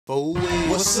4-way,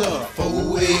 what's up?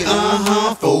 4-way,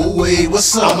 four-way,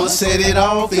 what's up? I'ma set it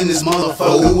off in this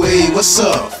motherfucker. 4-way, what's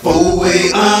up?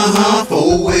 4-way,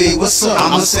 four-way, what's up?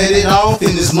 I'ma set it off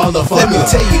in this motherfucker. Let me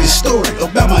tell you the story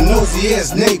about my nosy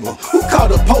ass neighbor who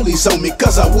called the police on me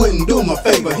cause I wouldn't do him a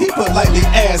favor. He politely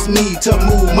asked me to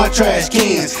move my trash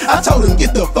cans. I told him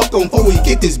get the fuck on before he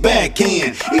get this bag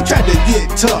can. He tried to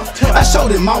get tough. I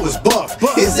showed him I was buff.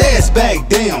 His ass back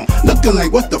down, looking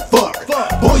like what the fuck?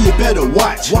 Boy, you better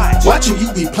watch. Watch who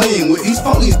you be playing with. These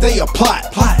police, they a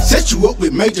plot. Set you up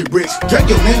with major bricks. Drag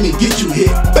your name and get you hit.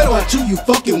 Better watch who you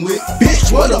fucking with.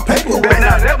 Bitch, what a paper. And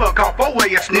I never call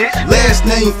 4-way a snitch. Last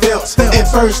name Phelps and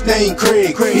first name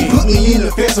Craig. He put me in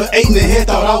the fence for 8 in the head,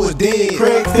 thought I was dead.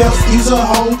 Craig Phelps, he's a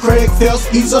hoe. Craig Phelps,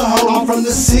 he's a hoe. I'm from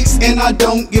the 6 and I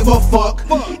don't give a fuck.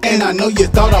 And I know you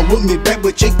thought I would me back,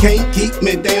 but you can't keep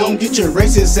me down. Get your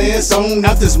racist ass on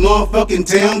out this motherfucking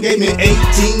town. Gave me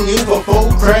 18 years for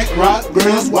 4 crack rock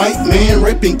grounds. White man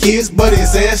raping kids, but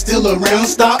his ass still around.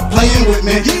 Stop playing with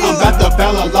me. I'm about to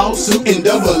file a lawsuit in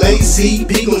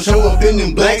AACP. Gon' show up in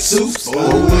them black suits. 4-way,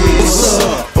 what's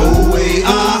up? 4-way,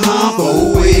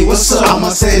 4-way, what's up? I'ma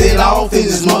set it off in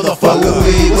this motherfucker.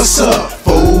 4-way, what's up?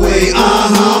 4-way,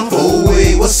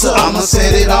 4-way, what's up? I'ma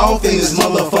set it off in this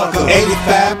motherfucker.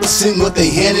 85% what they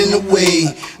handing away.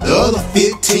 The other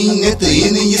 15 at the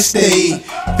end of your stay.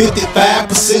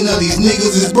 55% of these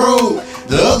niggas is broke.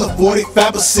 The other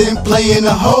 45% playing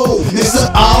the hoe. Mr.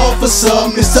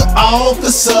 Officer, Mr.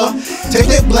 Officer,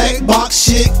 take that black box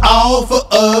shit off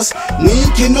of us. We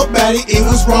ain't kill nobody, it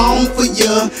was wrong for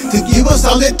ya to give us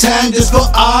all that time just for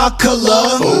our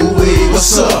color. 4-way,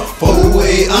 what's up?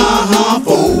 4-way,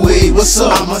 4-way, what's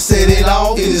up? I'ma set it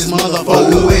off in this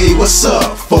motherfucker. 4-way, what's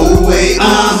up? 4-way,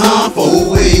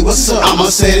 4-way, what's up? I'ma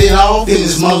set it off in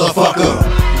this motherfucker.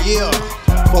 Yeah,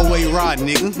 4-way rod,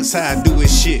 nigga. That's how I do his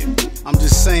shit. I'm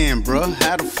just saying, bruh,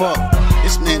 how the fuck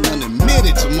this man done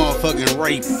admitted to motherfucking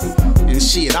rape and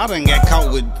shit. I done got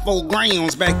caught with 4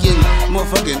 grams back in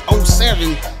motherfucking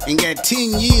 07 and got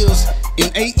 10 years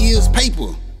and 8 years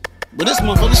paper. But this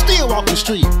motherfucker still walking the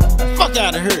street. Fuck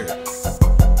out of here.